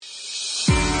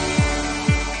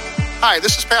Hi,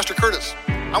 this is Pastor Curtis.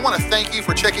 I want to thank you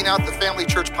for checking out the Family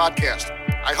Church podcast.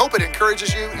 I hope it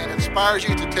encourages you and inspires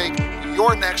you to take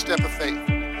your next step of faith.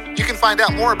 You can find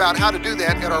out more about how to do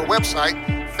that at our website,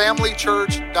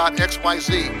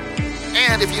 familychurch.xyz.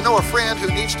 And if you know a friend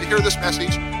who needs to hear this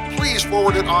message, please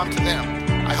forward it on to them.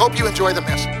 I hope you enjoy the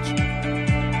message.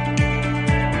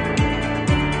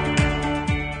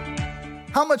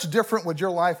 How much different would your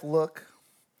life look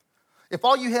if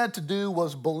all you had to do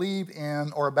was believe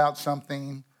in or about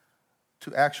something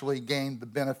to actually gain the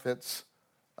benefits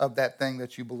of that thing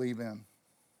that you believe in?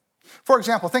 For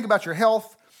example, think about your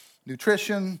health,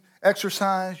 nutrition,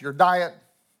 exercise, your diet.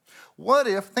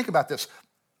 Think about this,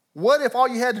 what if all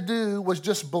you had to do was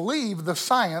just believe the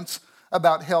science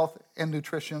about health and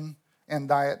nutrition and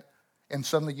diet, and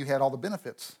suddenly you had all the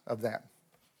benefits of that?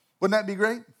 Wouldn't that be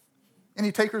great?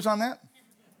 Any takers on that?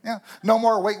 Yeah, no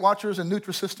more Weight Watchers and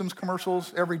Nutrisystems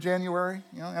commercials every January,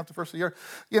 after the first of the year.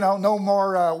 No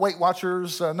more Weight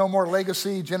Watchers, no more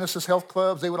Legacy, Genesis Health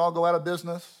Clubs. They would all go out of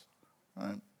business.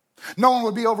 Right? No one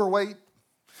would be overweight.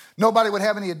 Nobody would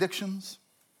have any addictions.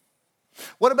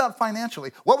 What about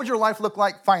financially? What would your life look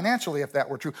like financially if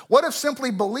that were true? What if simply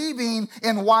believing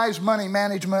in wise money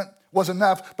management was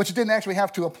enough, but you didn't actually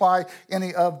have to apply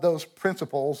any of those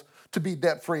principles to be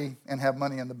debt-free and have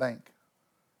money in the bank?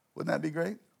 Wouldn't that be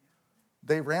great?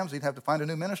 Dave Ramsey'd have to find a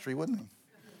new ministry, wouldn't he?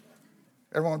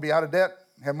 Everyone would be out of debt,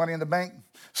 have money in the bank.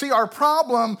 See, our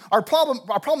problem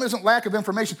isn't lack of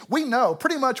information. We know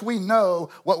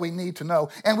what we need to know,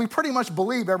 and we pretty much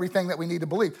believe everything that we need to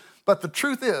believe. But the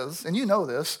truth is, and you know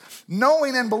this,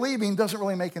 knowing and believing doesn't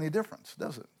really make any difference,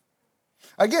 does it?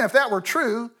 Again, if that were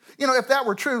true,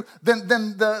 then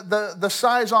the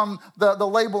size on the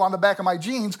label on the back of my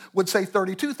jeans would say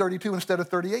 32 instead of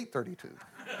 38.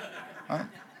 Right?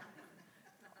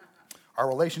 Our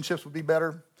relationships would be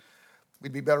better.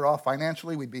 We'd be better off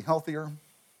financially. We'd be healthier.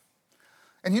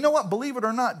 And you know what? Believe it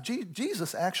or not,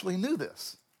 Jesus actually knew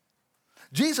this.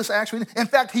 In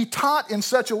fact, he taught in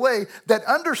such a way that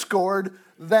underscored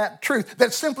that truth,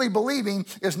 that simply believing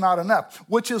is not enough.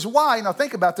 Which is why, now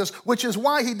think about this, which is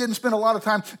why he didn't spend a lot of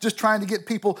time just trying to get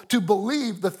people to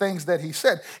believe the things that he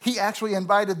said. He actually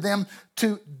invited them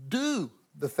to do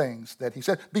the things that he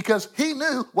said, because he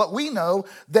knew what we know,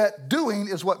 that doing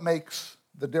is what makes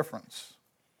the difference.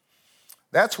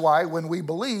 That's why when we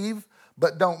believe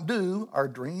but don't do, our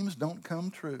dreams don't come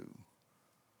true.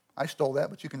 I stole that,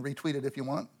 but you can retweet it if you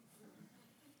want.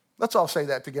 Let's all say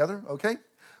that together, okay?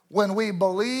 When we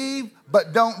believe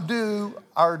but don't do,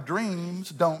 our dreams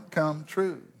don't come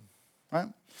true, right?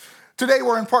 Today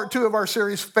we're in part 2 of our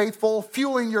series, Faithful,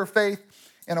 Fueling Your Faith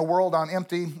in a World on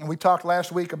Empty. And we talked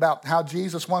last week about how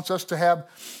Jesus wants us to have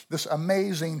this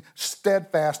amazing,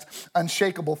 steadfast,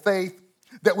 unshakable faith,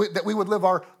 that we would live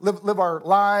our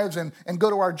lives and go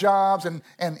to our jobs and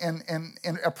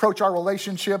approach our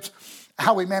relationships,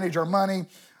 how we manage our money,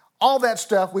 all that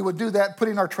stuff. We would do that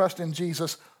putting our trust in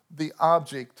Jesus, the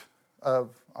object of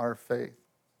our faith.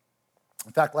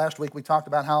 In fact, last week we talked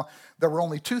about how there were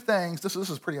only 2 things. This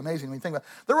is pretty amazing when you think about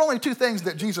it. There were only 2 things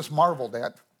that Jesus marveled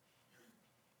at.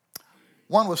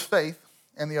 One was faith,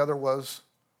 and the other was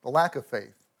the lack of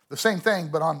faith. The same thing,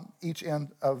 but on each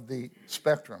end of the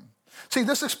spectrum. See,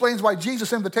 this explains why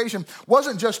Jesus' invitation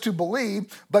wasn't just to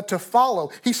believe, but to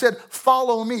follow. He said,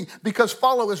 follow me, because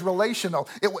follow is relational.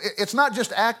 It's not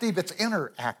just active, it's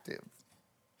interactive.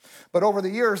 But over the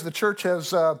years, the church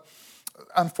has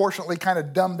unfortunately kind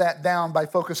of dumbed that down by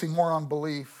focusing more on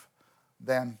belief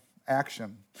than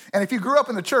action. And if you grew up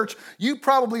in the church, you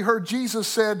probably heard Jesus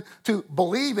said to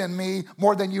believe in me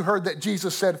more than you heard that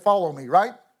Jesus said follow me,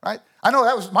 right? Right? I know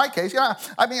that was my case. Yeah,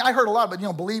 I heard a lot, but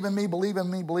believe in me, believe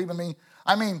in me, believe in me.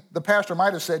 The pastor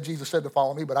might have said Jesus said to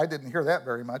follow me, but I didn't hear that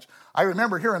very much. I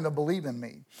remember hearing the believe in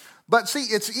me. But see,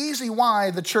 it's easy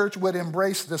why the church would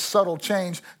embrace this subtle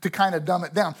change to kind of dumb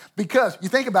it down. Because you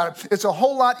think about it, it's a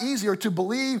whole lot easier to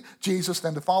believe Jesus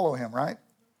than to follow him, right?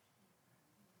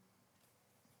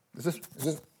 Is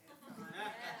this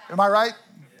am I right?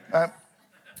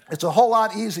 It's a whole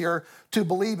lot easier to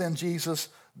believe in Jesus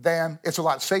than, it's a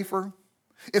lot safer,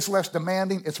 it's less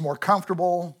demanding, it's more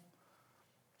comfortable.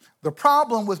 The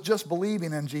problem with just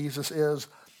believing in Jesus is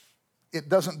it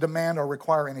doesn't demand or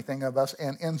require anything of us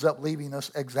and ends up leaving us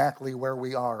exactly where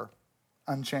we are,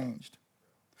 unchanged.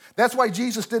 That's why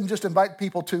Jesus didn't just invite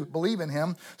people to believe in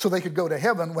him so they could go to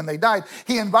heaven when they died.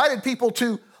 He invited people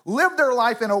to live their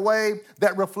life in a way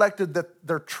that reflected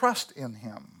their trust in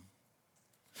him.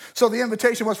 So the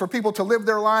invitation was for people to live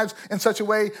their lives in such a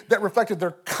way that reflected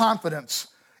their confidence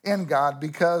in God,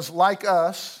 because like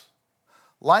us,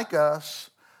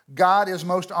 God is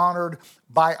most honored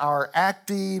by our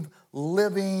active,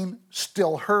 living,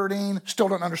 still hurting, still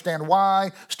don't understand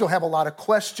why, still have a lot of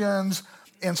questions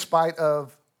in spite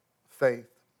of faith.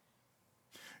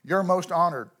 You're most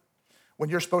honored when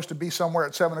you're supposed to be somewhere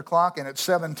at 7 o'clock and it's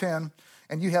 7:10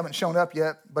 and you haven't shown up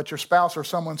yet, but your spouse or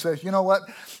someone says, you know what,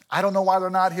 I don't know why they're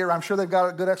not here. I'm sure they've got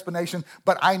a good explanation,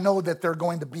 but I know that they're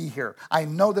going to be here. I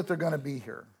know that they're going to be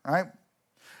here, right?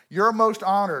 You're most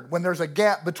honored when there's a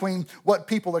gap between what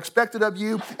people expected of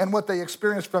you and what they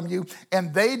experienced from you,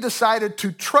 and they decided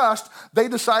to trust, they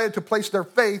decided to place their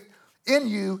faith in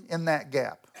you in that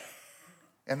gap.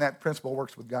 And that principle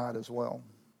works with God as well.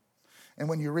 And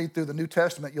when you read through the New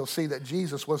Testament, you'll see that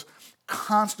Jesus was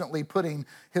constantly putting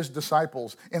his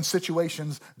disciples in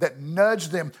situations that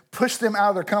nudged them, pushed them out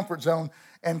of their comfort zone,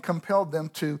 and compelled them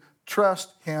to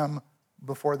trust him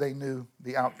before they knew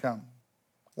the outcome.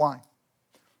 Why?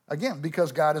 Again,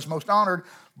 because God is most honored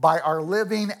by our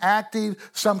living, active,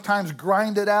 sometimes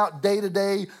grinded out,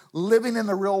 day-to-day, living in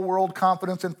the real world,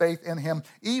 confidence and faith in him.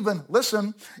 Even,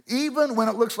 listen, even when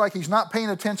it looks like he's not paying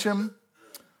attention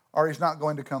or he's not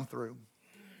going to come through.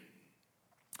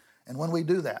 And when we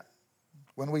do that,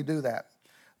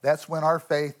 that's when our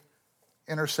faith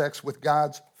intersects with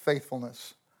God's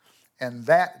faithfulness. And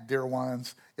that, dear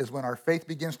ones, is when our faith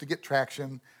begins to get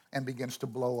traction and begins to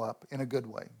blow up in a good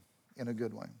way. In a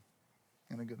good way.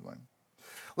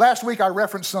 Last week I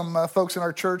referenced some folks in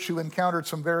our church who encountered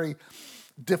some very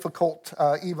difficult,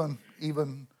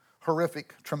 even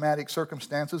horrific, traumatic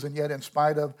circumstances, and yet in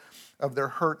spite of their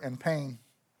hurt and pain,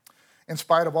 in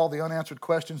spite of all the unanswered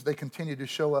questions, they continue to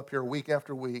show up here week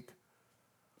after week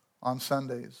on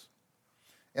Sundays.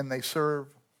 And they serve,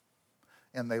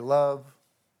 and they love,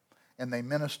 and they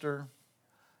minister,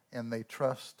 and they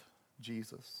trust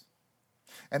Jesus.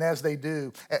 And as they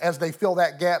do, as they fill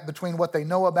that gap between what they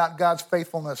know about God's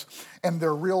faithfulness and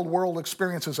their real world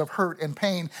experiences of hurt and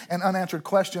pain and unanswered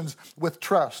questions with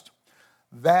trust,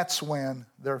 that's when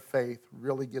their faith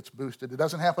really gets boosted. It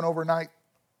doesn't happen overnight,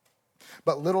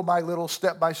 but little by little,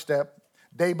 step by step,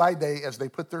 day by day, as they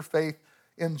put their faith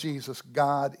in Jesus,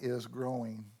 God is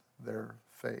growing their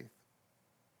faith.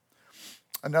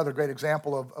 Another great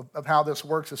example of how this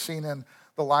works is seen in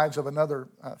the lives of another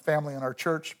family in our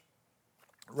church,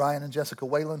 Ryan and Jessica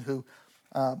Whalen, who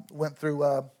went through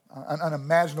an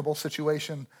unimaginable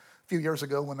situation a few years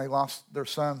ago when they lost their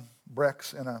son,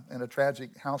 Brex, in a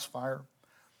tragic house fire.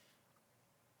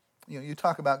 You know, you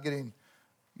talk about getting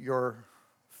your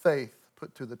faith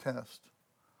put to the test.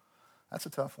 That's a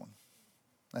tough one.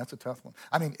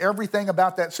 I mean, everything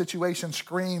about that situation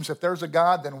screams, if there's a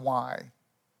God, then why?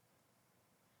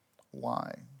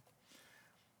 Why?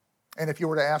 And if you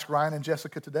were to ask Ryan and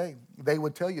Jessica today, they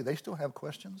would tell you they still have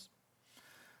questions.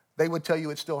 They would tell you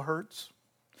it still hurts.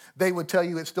 They would tell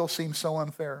you it still seems so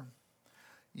unfair.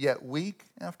 Yet week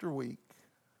after week,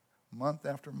 month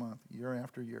after month, year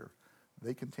after year,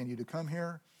 they continue to come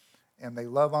here and they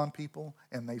love on people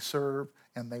and they serve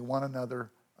and they want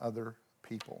other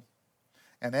people.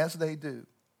 And as they do,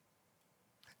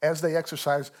 as they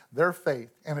exercise their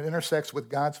faith and it intersects with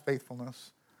God's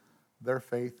faithfulness, their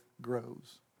faith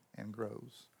grows and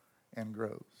grows and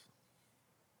grows.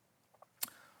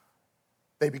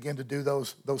 They begin to do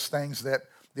those things that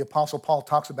the Apostle Paul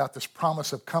talks about, this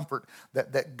promise of comfort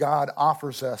that God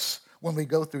offers us when we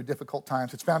go through difficult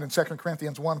times. It's found in 2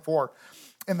 Corinthians 1:4.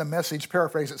 In the Message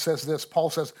paraphrase, it says this. Paul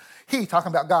says, he,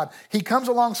 talking about God, he comes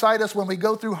alongside us when we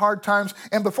go through hard times,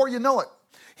 and before you know it,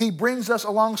 he brings us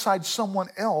alongside someone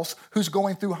else who's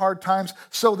going through hard times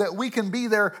so that we can be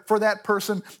there for that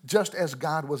person just as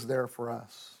God was there for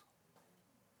us.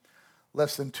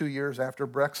 Less than 2 years after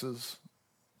Brex's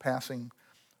passing,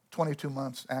 22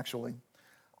 months actually,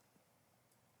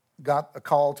 got a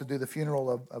call to do the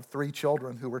funeral of 3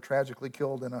 children who were tragically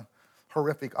killed in a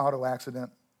horrific auto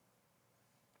accident.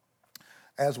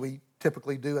 As we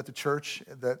typically do at the church,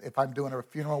 that if I'm doing a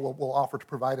funeral, we'll offer to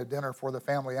provide a dinner for the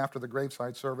family after the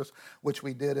graveside service, which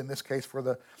we did in this case for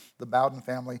the Bowden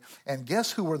family. And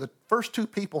guess who were the first 2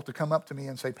 people to come up to me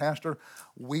and say, Pastor,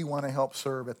 we want to help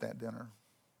serve at that dinner?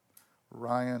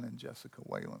 Ryan and Jessica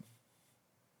Whalen.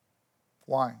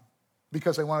 Why?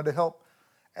 Because they wanted to help?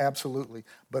 Absolutely.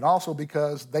 But also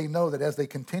because they know that as they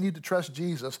continue to trust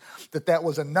Jesus, that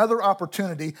was another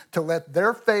opportunity to let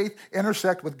their faith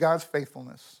intersect with God's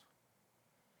faithfulness.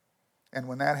 And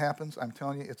when that happens, I'm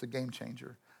telling you, it's a game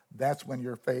changer. That's when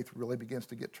your faith really begins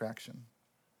to get traction.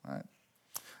 Right?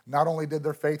 Not only did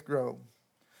their faith grow,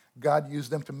 God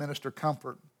used them to minister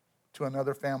comfort to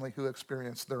another family who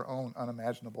experienced their own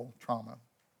unimaginable trauma.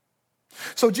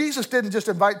 So Jesus didn't just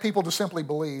invite people to simply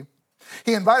believe.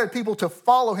 He invited people to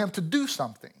follow him to do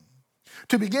something.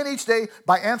 To begin each day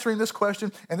by answering this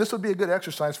question, and this would be a good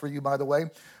exercise for you, by the way.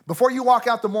 Before you walk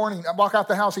out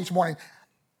the house each morning,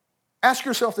 ask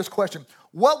yourself this question.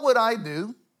 What would I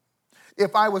do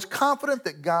if I was confident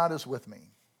that God is with me?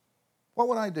 What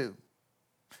would I do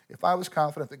if I was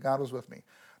confident that God was with me?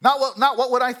 Not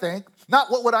what would I think, not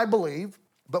what would I believe,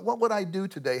 but what would I do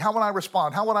today? How would I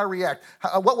respond? How would I react?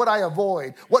 What would I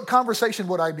avoid? What conversation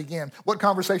would I begin? What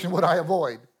conversation would I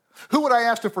avoid? Who would I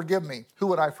ask to forgive me? Who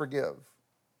would I forgive?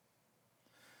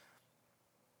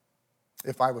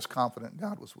 If I was confident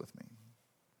God was with me.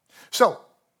 So,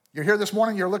 you're here this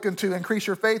morning, you're looking to increase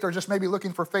your faith, or just maybe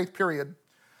looking for faith, period.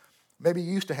 Maybe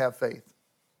you used to have faith,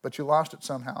 but you lost it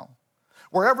somehow.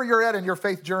 Wherever you're at in your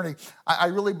faith journey, I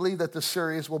really believe that this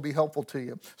series will be helpful to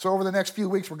you. So over the next few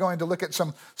weeks, we're going to look at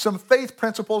some faith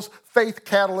principles, faith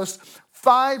catalysts,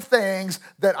 5 things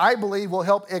that I believe will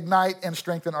help ignite and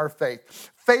strengthen our faith.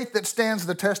 Faith that stands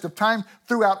the test of time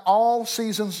throughout all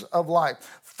seasons of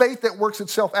life. Faith that works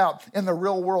itself out in the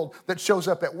real world, that shows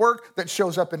up at work, that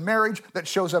shows up in marriage, that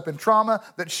shows up in trauma,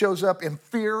 that shows up in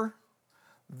fear.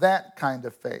 That kind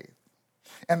of faith.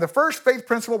 And the first faith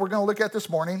principle we're going to look at this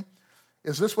morning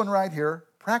is this one right here,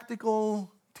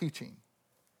 practical teaching.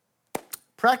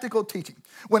 Practical teaching.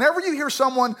 Whenever you hear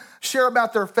someone share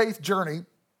about their faith journey,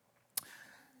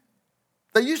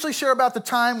 they usually share about the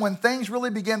time when things really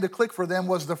began to click for them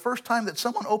was the first time that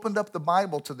someone opened up the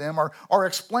Bible to them or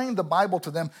explained the Bible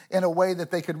to them in a way that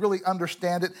they could really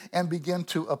understand it and begin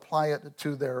to apply it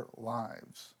to their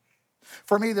lives.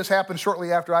 For me, this happened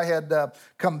shortly after I had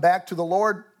come back to the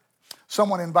Lord.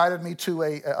 Someone invited me to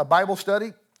a Bible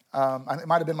study. It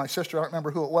might have been my sister. I don't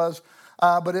remember who it was.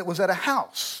 But it was at a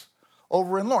house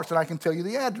over in Lawrence. And I can tell you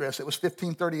the address. It was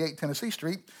 1538 Tennessee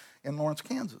Street in Lawrence,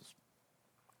 Kansas.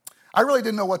 I really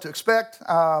didn't know what to expect.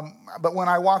 But when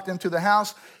I walked into the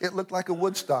house, it looked like a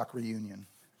Woodstock reunion.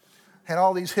 Had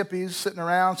all these hippies sitting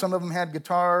around. Some of them had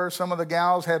guitars. Some of the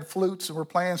gals had flutes and were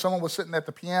playing. Someone was sitting at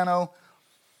the piano.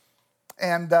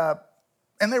 And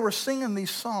they were singing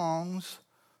these songs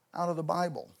out of the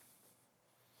Bible.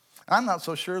 I'm not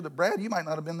so sure that, Brad, you might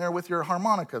not have been there with your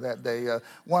harmonica that day.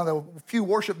 One of the few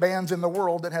worship bands in the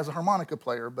world that has a harmonica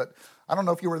player. But I don't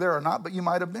know if you were there or not, but you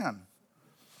might have been.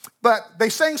 But they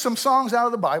sang some songs out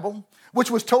of the Bible,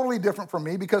 which was totally different from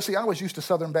me because, see, I was used to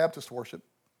Southern Baptist worship,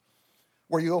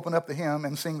 where you open up the hymn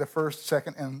and sing the first,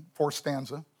 second, and fourth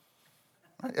stanza.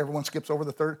 Right? Everyone skips over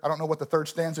the third. I don't know what the third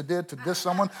stanza did to diss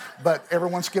someone, but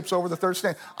everyone skips over the third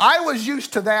stanza. I was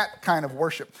used to that kind of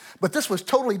worship, but this was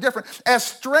totally different. As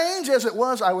strange as it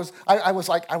was, I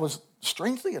was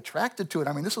strangely attracted to it.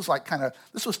 I mean, this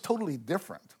was totally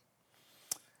different.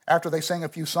 After they sang a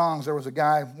few songs, there was a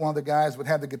guy, one of the guys would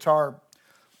have the guitar,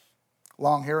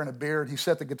 long hair and a beard. He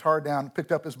set the guitar down,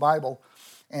 picked up his Bible,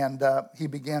 and he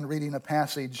began reading a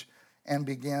passage and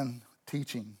began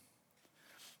teaching.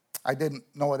 I didn't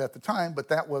know it at the time, but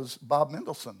that was Bob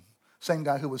Mendelson, same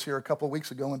guy who was here a couple of weeks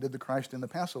ago and did the Christ in the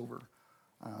Passover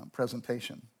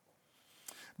presentation.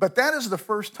 But that is the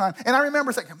first time, and I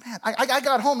remember thinking, man, I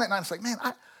got home that night and I was like, man,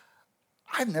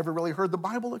 I've never really heard the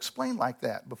Bible explained like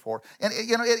that before. And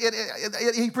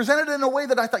he presented it in a way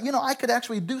that I thought, I could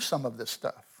actually do some of this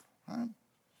stuff. Right?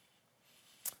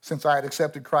 Since I had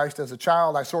accepted Christ as a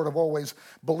child, I sort of always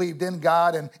believed in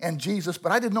God and Jesus,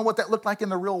 but I didn't know what that looked like in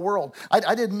the real world.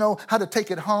 I didn't know how to take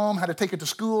it home, how to take it to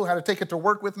school, how to take it to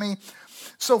work with me.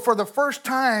 So for the first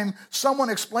time, someone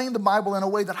explained the Bible in a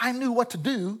way that I knew what to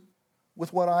do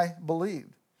with what I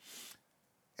believed.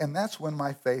 And that's when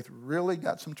my faith really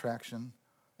got some traction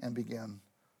and began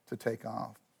to take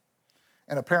off.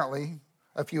 And apparently,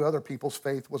 a few other people's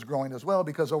faith was growing as well,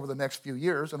 because over the next few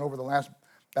years and over the last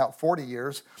about 40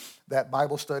 years, that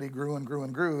Bible study grew and grew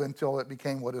and grew until it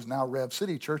became what is now Rev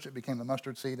City Church. It became the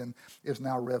Mustard Seed and is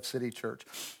now Rev City Church.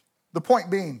 The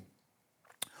point being,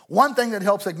 one thing that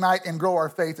helps ignite and grow our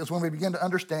faith is when we begin to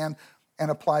understand and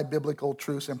apply biblical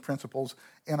truths and principles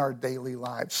in our daily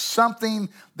lives. Something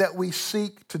that we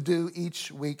seek to do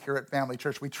each week here at Family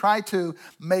Church. We try to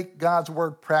make God's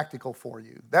word practical for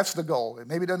you. That's the goal. It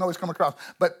maybe doesn't always come across,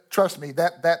 but trust me,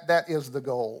 that is the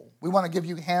goal. We want to give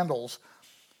you handles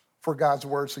for God's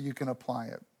word so you can apply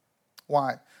it.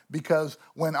 Why? Because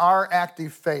when our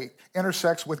active faith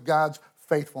intersects with God's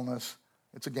faithfulness,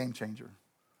 it's a game changer.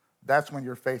 That's when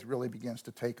your faith really begins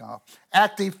to take off.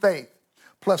 Active faith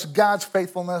plus God's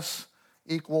faithfulness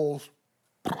equals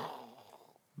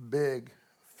big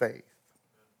faith.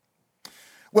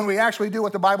 When we actually do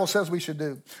what the Bible says we should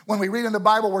do. When we read in the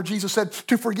Bible where Jesus said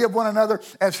to forgive one another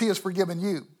as he has forgiven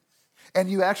you. And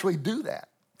you actually do that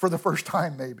for the first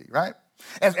time maybe, right?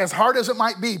 As hard as it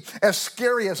might be, as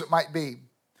scary as it might be,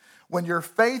 When your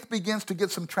faith begins to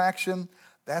get some traction,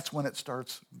 that's when it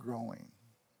starts growing.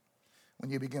 When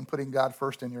you begin putting God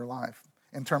first in your life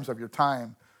in terms of your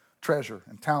time, treasure,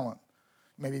 and talent.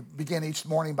 Maybe begin each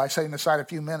morning by setting aside a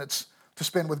few minutes to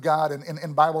spend with God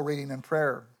in Bible reading and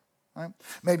prayer. Right?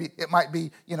 Maybe it might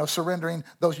be, surrendering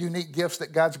those unique gifts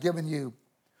that God's given you,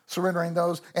 surrendering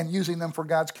those and using them for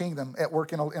God's kingdom at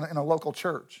work in a local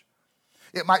church.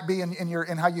 It might be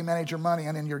in how you manage your money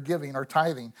and in your giving or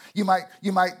tithing.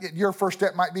 Your first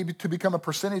step might be to become a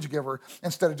percentage giver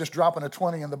instead of just dropping a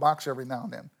 20 in the box every now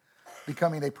and then.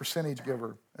 Becoming a percentage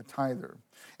giver, a tither.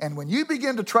 And when you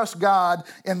begin to trust God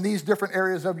in these different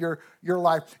areas of your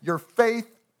life, your faith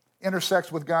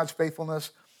intersects with God's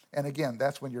faithfulness. And again,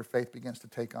 that's when your faith begins to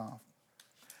take off.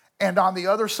 And on the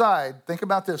other side, think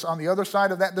about this, on the other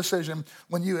side of that decision,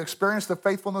 when you experience the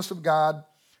faithfulness of God,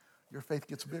 your faith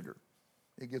gets bigger.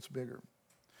 It gets bigger.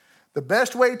 The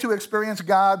best way to experience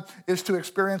God is to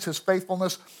experience his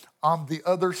faithfulness on the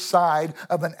other side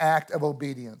of an act of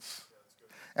obedience.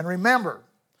 And remember,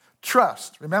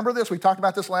 trust. Remember this, we talked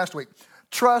about this last week.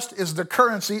 Trust is the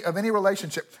currency of any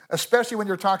relationship, especially when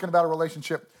you're talking about a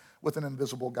relationship with an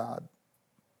invisible God.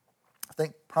 I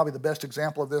think probably the best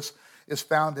example of this is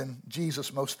found in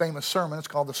Jesus' most famous sermon. It's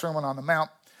called the Sermon on the Mount.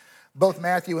 Both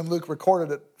Matthew and Luke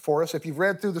recorded it for us. If you've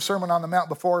read through the Sermon on the Mount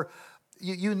before,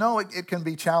 you know it can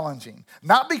be challenging.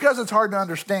 Not because it's hard to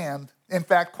understand. In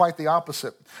fact, quite the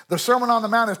opposite. The Sermon on the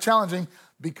Mount is challenging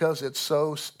because it's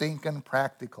so stinking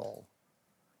practical.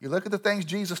 You look at the things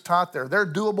Jesus taught there.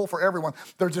 They're doable for everyone.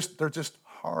 They're just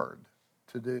hard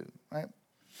to do, right?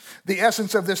 The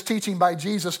essence of this teaching by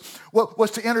Jesus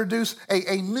was to introduce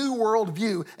a new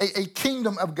worldview, a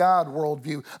kingdom of God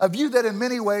worldview, a view that in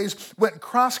many ways went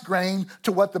cross-grain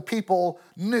to what the people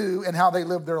knew and how they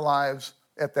lived their lives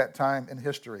at that time in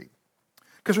history.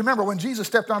 Because remember, when Jesus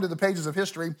stepped onto the pages of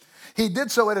history, he did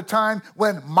so at a time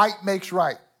when might makes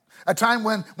right. A time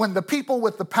when the people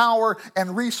with the power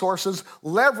and resources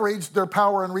leveraged their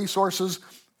power and resources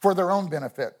for their own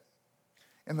benefit.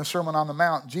 In the Sermon on the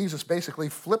Mount, Jesus basically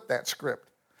flipped that script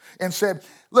and said,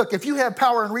 look, if you have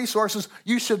power and resources,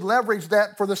 you should leverage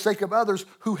that for the sake of others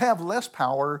who have less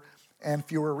power and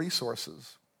fewer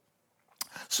resources.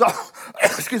 So,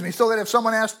 so that if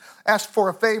someone asked for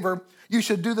a favor, you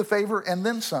should do the favor and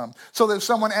then some. So that if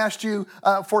someone asked you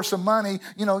for some money,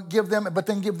 give them, but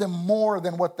then give them more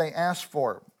than what they asked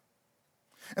for.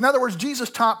 In other words, Jesus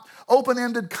taught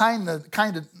open-ended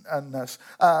kindness,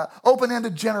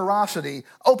 open-ended generosity,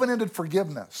 open-ended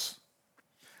forgiveness.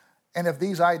 And if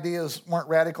these ideas weren't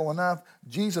radical enough,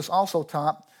 Jesus also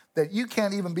taught that you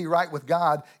can't even be right with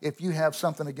God if you have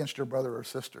something against your brother or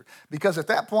sister. Because at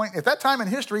that point, at that time in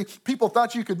history, people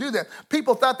thought you could do that.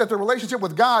 People thought that the relationship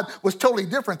with God was totally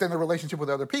different than the relationship with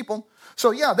other people.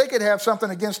 So yeah, they could have something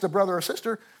against a brother or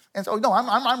sister and say, oh, no,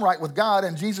 I'm right with God.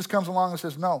 And Jesus comes along and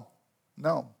says, no,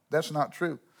 that's not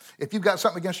true. If you've got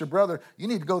something against your brother, you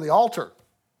need to go to the altar,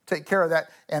 take care of that,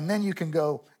 and then you can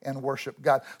go and worship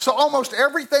God. So almost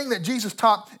everything that Jesus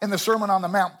taught in the Sermon on the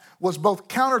Mount was both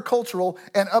countercultural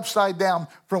and upside down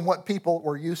from what people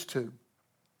were used to.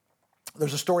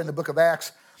 There's a story in the book of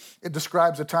Acts. It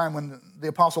describes a time when the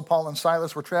Apostle Paul and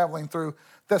Silas were traveling through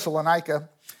Thessalonica,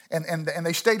 and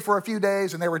they stayed for a few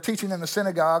days, and they were teaching in the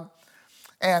synagogue.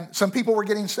 And some people were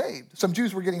getting saved. Some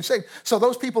Jews were getting saved. So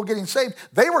those people getting saved,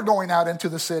 they were going out into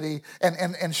the city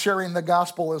and sharing the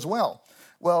gospel as well.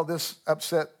 Well, this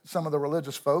upset some of the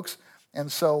religious folks.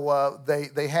 And so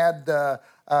they had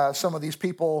some of these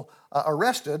people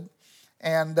arrested.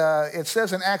 And it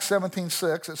says in Acts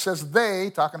 17:6, it says they,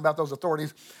 talking about those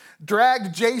authorities,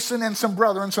 dragged Jason and some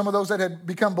brethren, some of those that had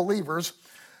become believers,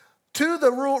 to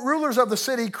the rulers of the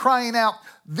city, crying out,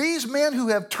 these men who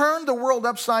have turned the world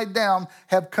upside down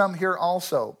have come here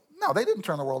also. No, they didn't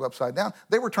turn the world upside down.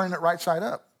 They were turning it right side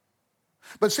up.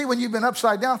 But see, when you've been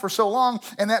upside down for so long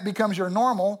and that becomes your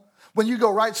normal, when you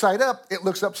go right side up, it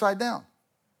looks upside down.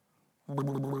 Does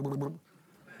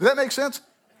that make sense?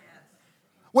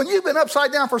 When you've been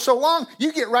upside down for so long,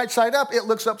 you get right side up, it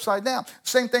looks upside down.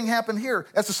 Same thing happened here.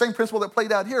 That's the same principle that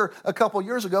played out here a couple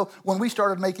years ago when we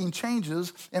started making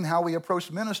changes in how we approached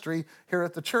ministry here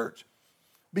at the church.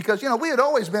 Because, we had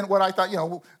always been what I thought,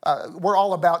 we're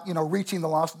all about, reaching the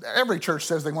lost. Every church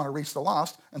says they want to reach the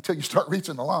lost until you start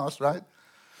reaching the lost, right?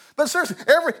 But seriously,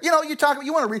 you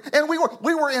want to reach, and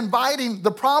we were inviting.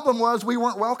 The problem was we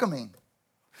weren't welcoming.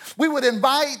 We would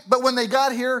invite, but when they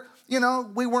got here,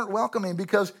 we weren't welcoming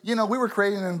because, we were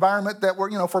creating an environment that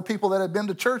were, for people that had been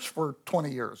to church for 20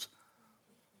 years.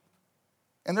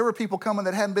 And there were people coming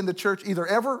that hadn't been to church either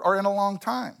ever or in a long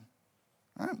time.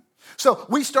 Right? So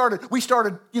we started,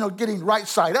 getting right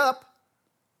side up,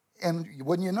 And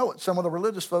wouldn't you know it, some of the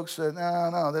religious folks said,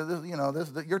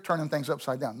 no, you're turning things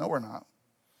upside down. No, we're not.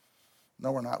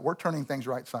 No, we're not. We're turning things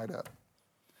right side up.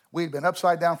 We'd been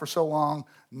upside down for so long.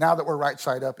 Now that we're right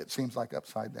side up, it seems like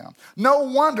upside down. No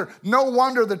wonder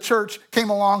the church came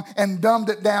along and dumbed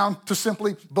it down to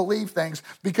simply believe things.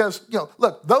 Because,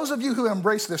 look, those of you who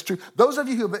embrace this truth, those of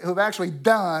you who've actually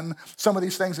done some of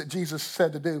these things that Jesus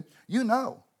said to do, you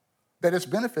know that it's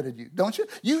benefited you, don't you?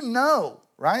 You know,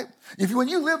 right? When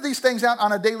you live these things out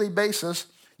on a daily basis,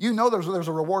 you know there's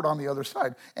a reward on the other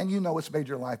side, and you know it's made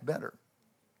your life better.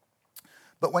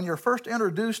 But when you're first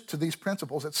introduced to these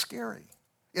principles, it's scary.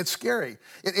 It's scary.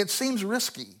 It seems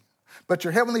risky. But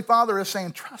your Heavenly Father is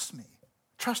saying, trust me.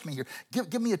 Trust me here.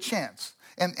 Give me a chance.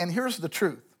 And here's the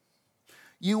truth.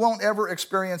 You won't ever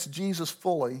experience Jesus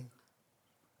fully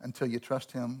until you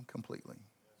trust him completely.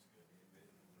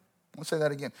 I'll say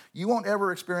that again. You won't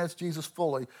ever experience Jesus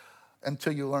fully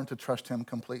until you learn to trust him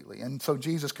completely. And so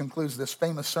Jesus concludes this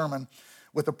famous sermon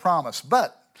with a promise.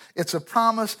 But it's a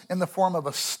promise in the form of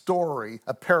a story,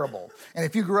 a parable. And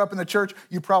if you grew up in the church,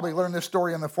 you probably learned this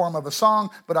story in the form of a song,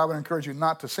 but I would encourage you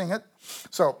not to sing it.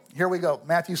 So here we go.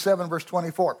 Matthew 7, verse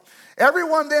 24.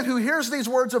 Everyone then who hears these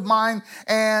words of mine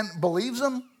and believes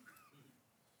them?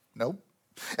 Nope.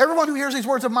 Everyone who hears these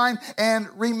words of mine and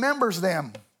remembers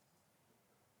them?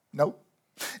 Nope.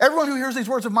 Everyone who hears these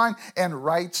words of mine and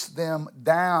writes them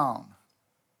down?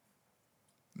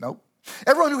 Nope.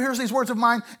 Everyone who hears these words of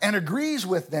mine and agrees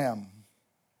with them?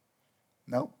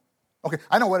 Nope. Okay,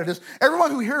 I know what it is.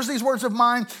 Everyone who hears these words of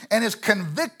mine and is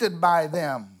convicted by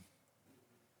them?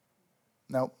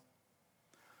 Nope.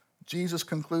 Jesus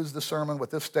concludes the sermon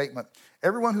with this statement.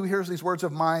 Everyone who hears these words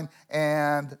of mine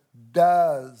and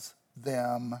does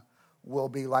them will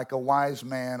be like a wise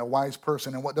man, a wise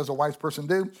person. And what does a wise person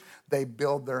do? They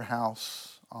build their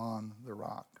house on the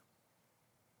rock.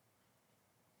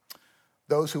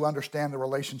 Those who understand the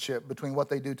relationship between what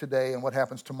they do today and what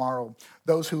happens tomorrow.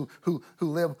 Those who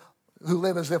live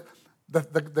as if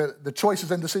the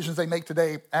choices and decisions they make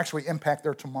today actually impact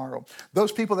their tomorrow.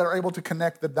 Those people that are able to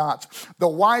connect the dots. The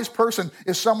wise person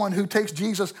is someone who takes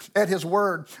Jesus at his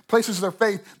word, places their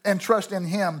faith and trust in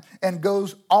him, and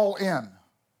goes all in.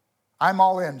 I'm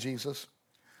all in, Jesus.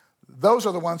 Those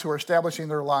are the ones who are establishing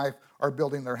their life or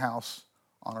building their house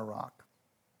on a rock.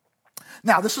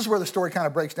 Now, this is where the story kind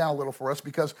of breaks down a little for us,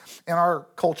 because in our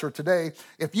culture today,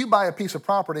 if you buy a piece of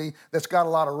property that's got a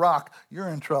lot of rock, you're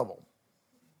in trouble.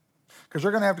 Because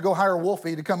you're going to have to go hire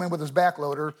Wolfie to come in with his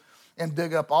backloader and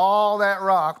dig up all that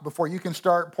rock before you can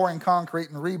start pouring concrete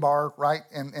and rebar, right,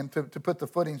 and to put the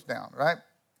footings down, right?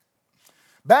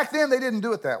 Back then, they didn't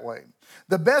do it that way.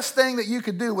 The best thing that you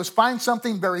could do was find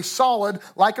something very solid,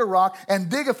 like a rock,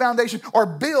 and dig a foundation or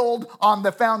build on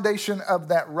the foundation of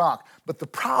that rock. But the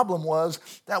problem was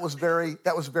that was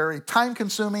very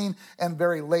time-consuming and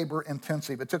very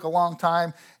labor-intensive. It took a long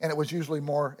time, and it was usually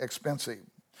more expensive.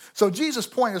 So Jesus'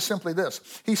 point is simply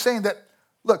this. He's saying that,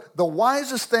 look, the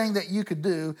wisest thing that you could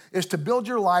do is to build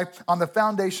your life on the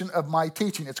foundation of my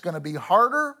teaching. It's going to be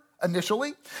harder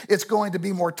initially. It's going to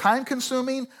be more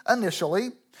time-consuming initially.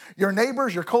 Your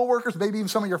neighbors, your coworkers, maybe even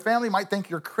some of your family might think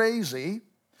you're crazy.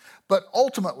 But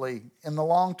ultimately, in the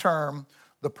long term,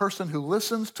 the person who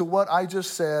listens to what I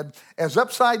just said, as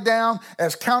upside down,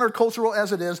 as countercultural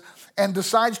as it is, and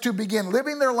decides to begin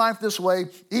living their life this way,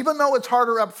 even though it's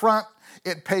harder up front,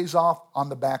 it pays off on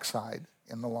the backside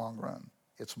in the long run.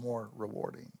 It's more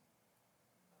rewarding.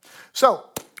 So,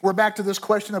 we're back to this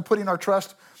question of putting our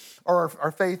trust or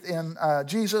our faith in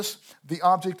Jesus, the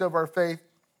object of our faith.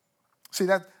 See,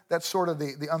 that's sort of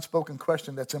the unspoken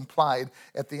question that's implied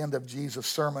at the end of Jesus'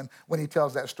 sermon when he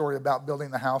tells that story about building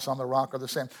the house on the rock or the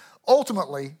sand.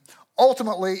 Ultimately,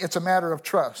 it's a matter of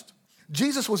trust.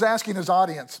 Jesus was asking his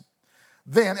audience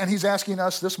then, and he's asking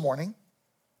us this morning,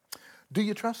 do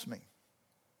you trust me?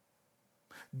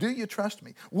 Do you trust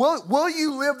me? Will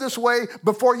you live this way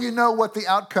before you know what the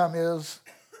outcome is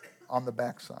on the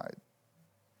backside?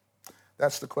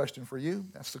 That's the question for you.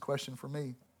 That's the question for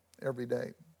me every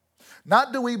day.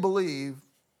 Not do we believe,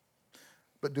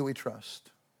 but do we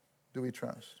trust? Do we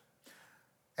trust?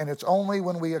 And it's only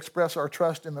when we express our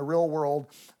trust in the real world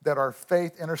that our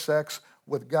faith intersects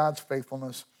with God's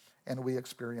faithfulness and we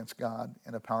experience God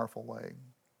in a powerful way.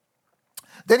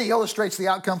 Then he illustrates the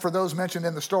outcome for those mentioned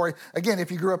in the story. Again, if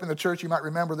you grew up in the church, you might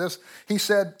remember this. He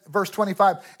said, verse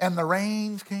 25, and the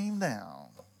rains came down,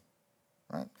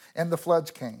 right? And the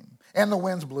floods came, and the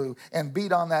winds blew and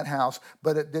beat on that house,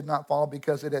 but it did not fall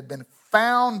because it had been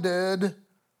founded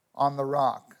on the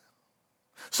rock.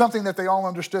 Something that they all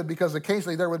understood, because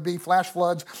occasionally there would be flash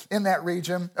floods in that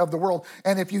region of the world.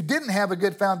 And if you didn't have a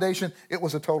good foundation, it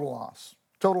was a total loss.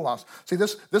 Total loss. See,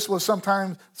 this was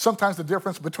sometimes the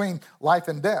difference between life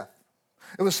and death.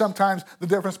 It was sometimes the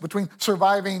difference between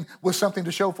surviving with something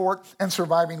to show for it and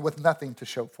surviving with nothing to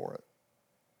show for it.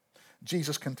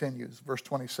 Jesus continues, verse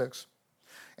 26.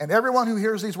 And everyone who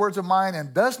hears these words of mine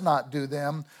and does not do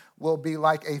them will be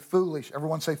like a foolish,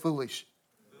 everyone say foolish,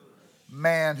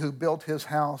 man who built his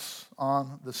house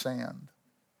on the sand.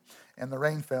 And the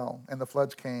rain fell, and the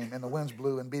floods came, and the winds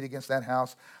blew and beat against that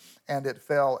house, and it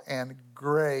fell, and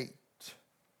great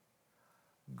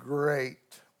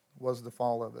was the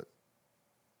fall of it.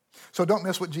 So don't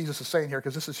miss what Jesus is saying here,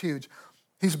 because this is huge.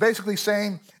 He's basically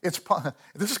saying, this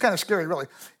is kind of scary, really.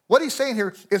 What he's saying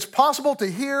here, it's possible to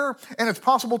hear and it's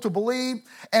possible to believe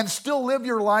and still live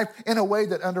your life in a way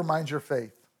that undermines your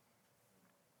faith.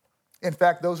 In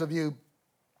fact, those of you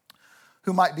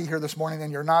who might be here this morning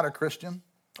and you're not a Christian,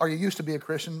 or you used to be a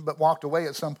Christian but walked away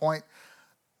at some point,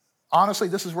 honestly,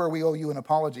 this is where we owe you an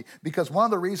apology. Because one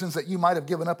of the reasons that you might have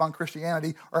given up on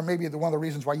Christianity, or maybe one of the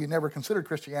reasons why you never considered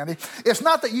Christianity, it's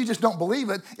not that you just don't believe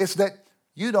it, it's that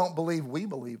you don't believe we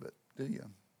believe it, do you?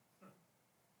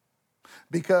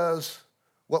 Because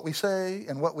what we say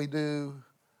and what we do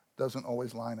doesn't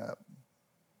always line up.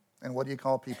 And what do you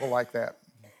call people like that?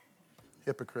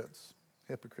 Hypocrites.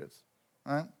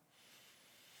 All right?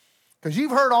 Because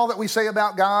you've heard all that we say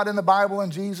about God and the Bible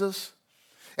and Jesus.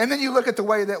 And then you look at the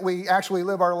way that we actually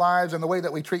live our lives and the way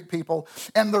that we treat people.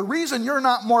 And the reason you're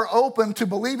not more open to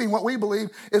believing what we believe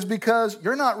is because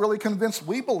you're not really convinced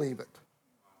we believe it.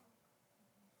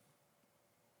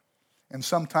 And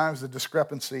sometimes the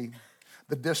discrepancy,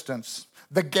 the distance,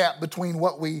 the gap between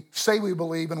what we say we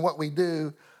believe and what we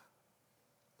do,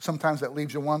 sometimes that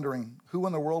leaves you wondering, who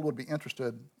in the world would be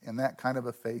interested in that kind of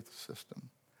a faith system?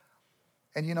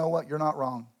 And you know what? You're not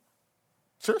wrong.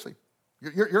 Seriously,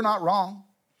 you're not wrong.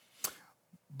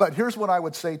 But here's what I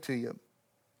would say to you.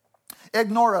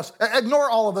 Ignore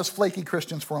all of us flaky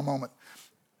Christians for a moment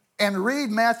and read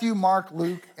Matthew, Mark,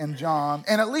 Luke, and John,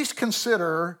 and at least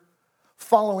consider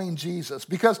following Jesus.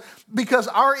 Because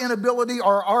our inability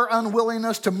or our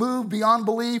unwillingness to move beyond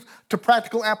belief to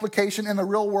practical application in the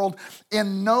real world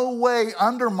in no way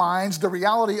undermines the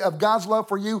reality of God's love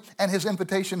for you and his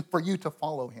invitation for you to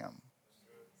follow him.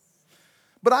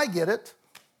 But I get it.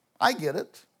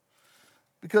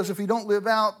 Because if you don't live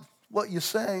out what you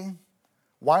say,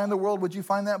 why in the world would you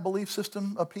find that belief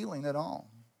system appealing at all?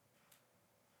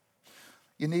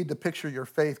 You need to picture your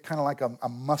faith kind of like a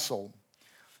muscle.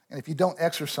 And if you don't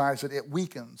exercise it, it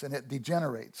weakens and it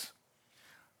degenerates.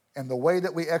 And the way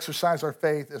that we exercise our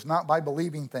faith is not by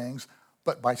believing things,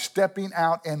 but by stepping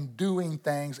out and doing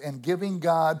things and giving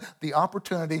God the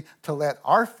opportunity to let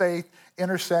our faith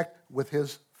intersect with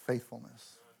his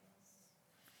faithfulness.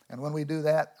 And when we do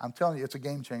that, I'm telling you, it's a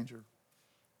game changer.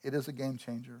 It is a game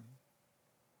changer.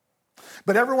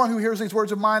 But everyone who hears these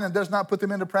words of mine and does not put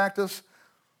them into practice,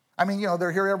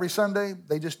 they're here every Sunday.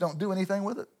 They just don't do anything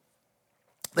with it.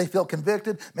 They feel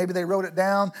convicted. Maybe they wrote it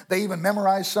down. They even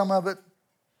memorized some of it.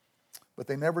 But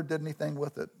they never did anything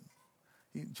with it.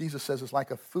 Jesus says it's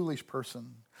like a foolish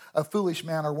person, a foolish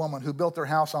man or woman who built their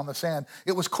house on the sand.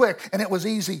 It was quick and it was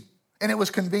easy and it was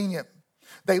convenient.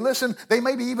 They listened. They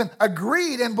maybe even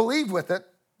agreed and believed with it,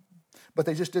 but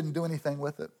they just didn't do anything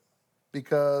with it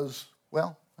because,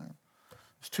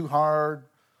 it's too hard,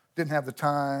 didn't have the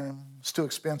time, it's too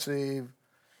expensive,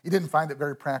 you didn't find it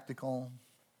very practical.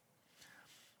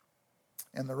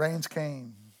 And the rains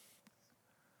came,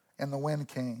 and the wind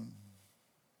came,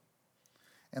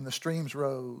 and the streams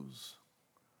rose,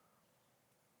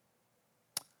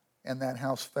 and that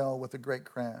house fell with a great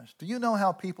crash. Do you know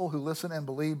how people who listen and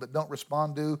believe but don't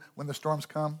respond do when the storms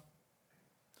come?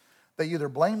 They either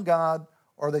blame God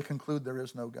or they conclude there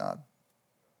is no God.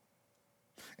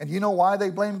 And you know why they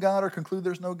blame God or conclude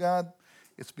there's no God?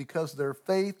 It's because their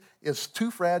faith is too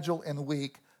fragile and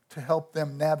weak to help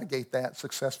them navigate that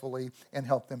successfully and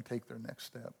help them take their next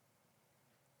step.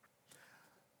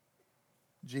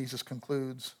 Jesus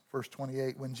concludes, verse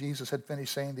 28, when Jesus had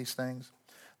finished saying these things,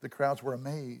 the crowds were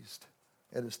amazed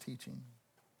at his teaching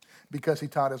because he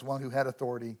taught as one who had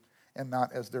authority and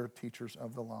not as their teachers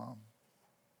of the law.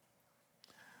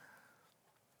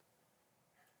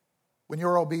 When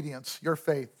your obedience, your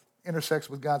faith, intersects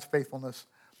with God's faithfulness,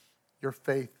 your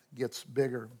faith gets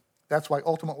bigger. That's why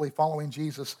ultimately following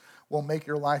Jesus will make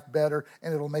your life better,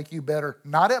 and it'll make you better,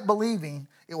 not at believing,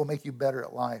 it will make you better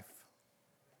at life.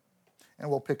 And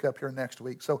we'll pick up here next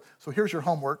week. So here's your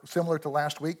homework, similar to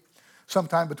last week.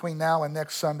 Sometime between now and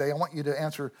next Sunday, I want you to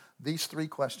answer these 3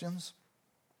 questions.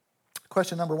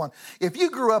 Question number 1, if you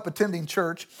grew up attending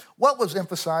church, what was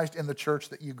emphasized in the church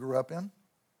that you grew up in?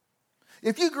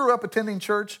 If you grew up attending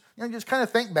church, just kind of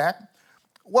think back.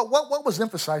 What was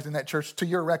emphasized in that church to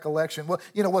your recollection?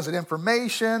 Was it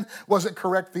information? Was it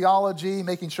correct theology,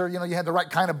 making sure, you had the right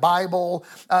kind of Bible?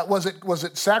 Was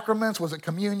it sacraments? Was it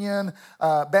communion,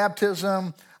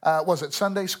 baptism? Was it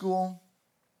Sunday school?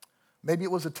 Maybe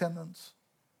it was attendance.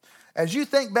 As you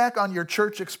think back on your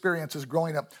church experiences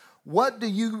growing up, what do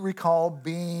you recall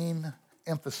being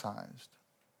emphasized?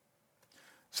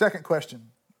 Second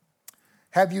question,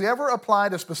 have you ever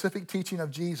applied a specific teaching of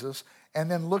Jesus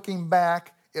and then looking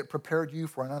back, it prepared you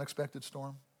for an unexpected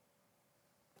storm?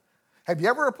 Have you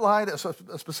ever applied a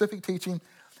specific teaching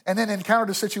and then encountered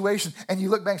a situation and you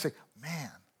look back and say,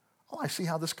 man, I see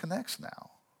how this connects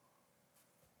now?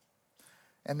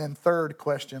 And then third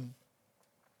question,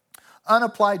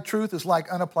 unapplied truth is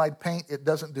like unapplied paint. It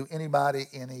doesn't do anybody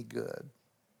any good.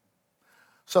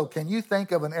 So can you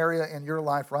think of an area in your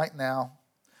life right now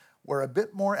where a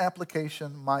bit more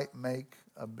application might make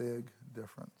a big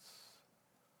difference?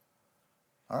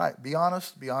 All right, be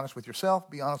honest with yourself,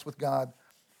 be honest with God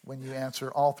when you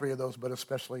answer all three of those, but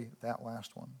especially that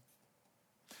last one.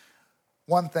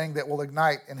 One thing that will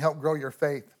ignite and help grow your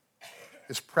faith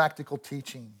is practical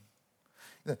teaching.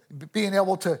 Being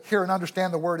able to hear and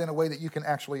understand the word in a way that you can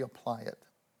actually apply it.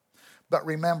 But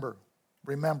remember,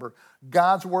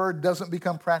 God's word doesn't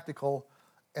become practical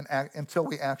until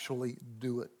we actually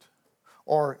do it.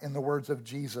 Or in the words of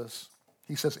Jesus,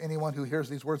 he says, anyone who hears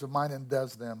these words of mine and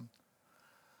does them.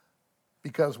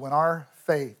 Because when our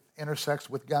faith intersects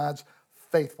with God's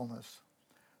faithfulness,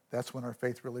 that's when our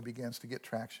faith really begins to get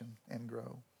traction and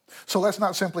grow. So let's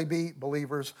not simply be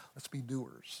believers, let's be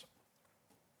doers.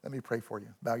 Let me pray for you.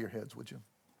 Bow your heads, would you?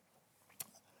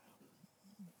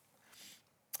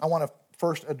 I want to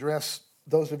first address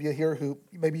those of you here who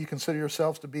maybe you consider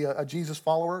yourselves to be a Jesus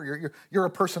follower. You're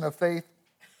a person of faith.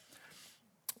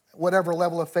 Whatever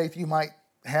level of faith you might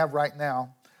have right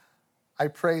now, I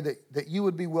pray that you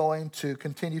would be willing to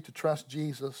continue to trust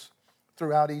Jesus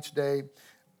throughout each day.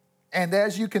 And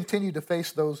as you continue to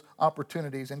face those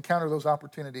opportunities, encounter those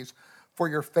opportunities for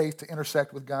your faith to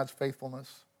intersect with God's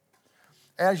faithfulness,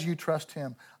 as you trust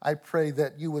him, I pray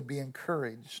that you would be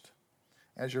encouraged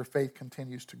as your faith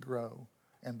continues to grow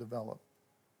and develop.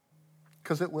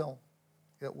 Because it will.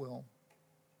 It will.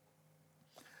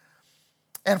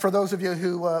 And for those of you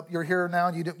who you're here now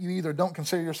and you either don't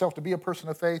consider yourself to be a person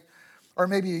of faith, or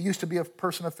maybe you used to be a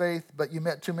person of faith, but you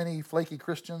met too many flaky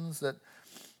Christians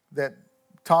that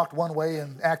talked one way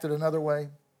and acted another way.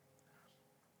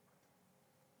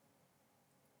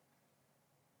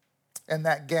 And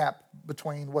that gap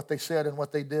between what they said and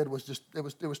what they did was just,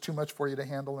 it was too much for you to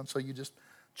handle, and so you just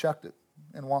chucked it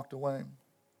and walked away.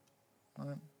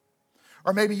 Right?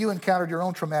 Or maybe you encountered your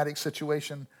own traumatic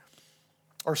situation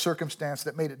or circumstance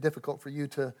that made it difficult for you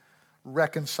to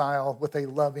reconcile with a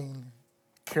loving,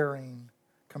 caring,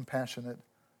 compassionate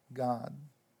God.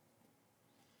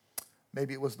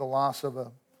 Maybe it was the loss of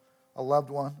a loved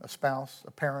one, a spouse,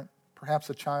 a parent, perhaps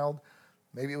a child.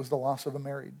 Maybe it was the loss of a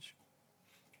marriage.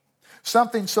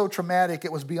 Something so traumatic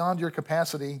it was beyond your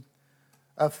capacity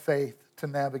of faith to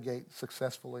navigate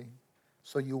successfully.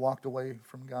 So you walked away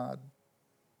from God.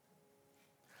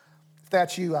 If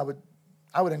that's you, I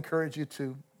would encourage you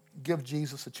to give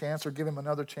Jesus a chance or give him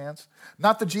another chance.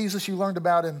 Not the Jesus you learned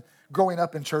about in growing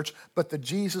up in church, but the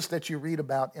Jesus that you read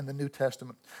about in the New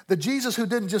Testament. The Jesus who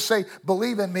didn't just say,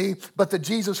 believe in me, but the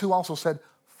Jesus who also said,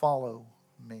 follow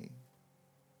me.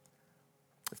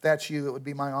 If that's you, it would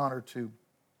be my honor to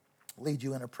lead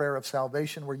you in a prayer of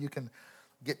salvation where you can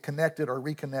get connected or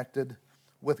reconnected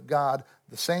with God,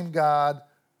 the same God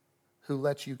who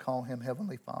lets you call him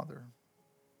Heavenly Father.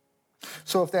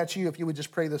 So if that's you, if you would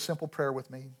just pray this simple prayer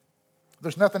with me.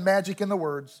 There's nothing magic in the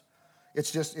words.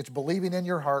 It's believing in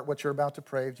your heart what you're about to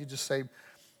pray. If you just say,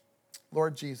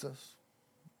 Lord Jesus,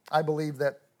 I believe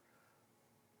that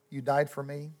you died for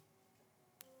me,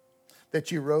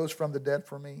 that you rose from the dead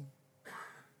for me,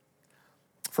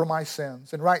 for my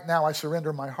sins. And right now I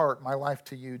surrender my heart, my life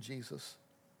to you, Jesus.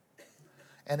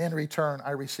 And in return,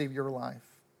 I receive your life.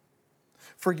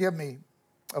 Forgive me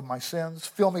of my sins.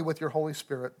 Fill me with your Holy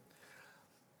Spirit.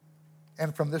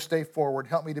 And from this day forward,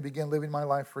 help me to begin living my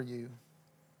life for you.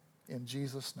 In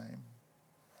Jesus' name,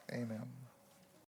 amen.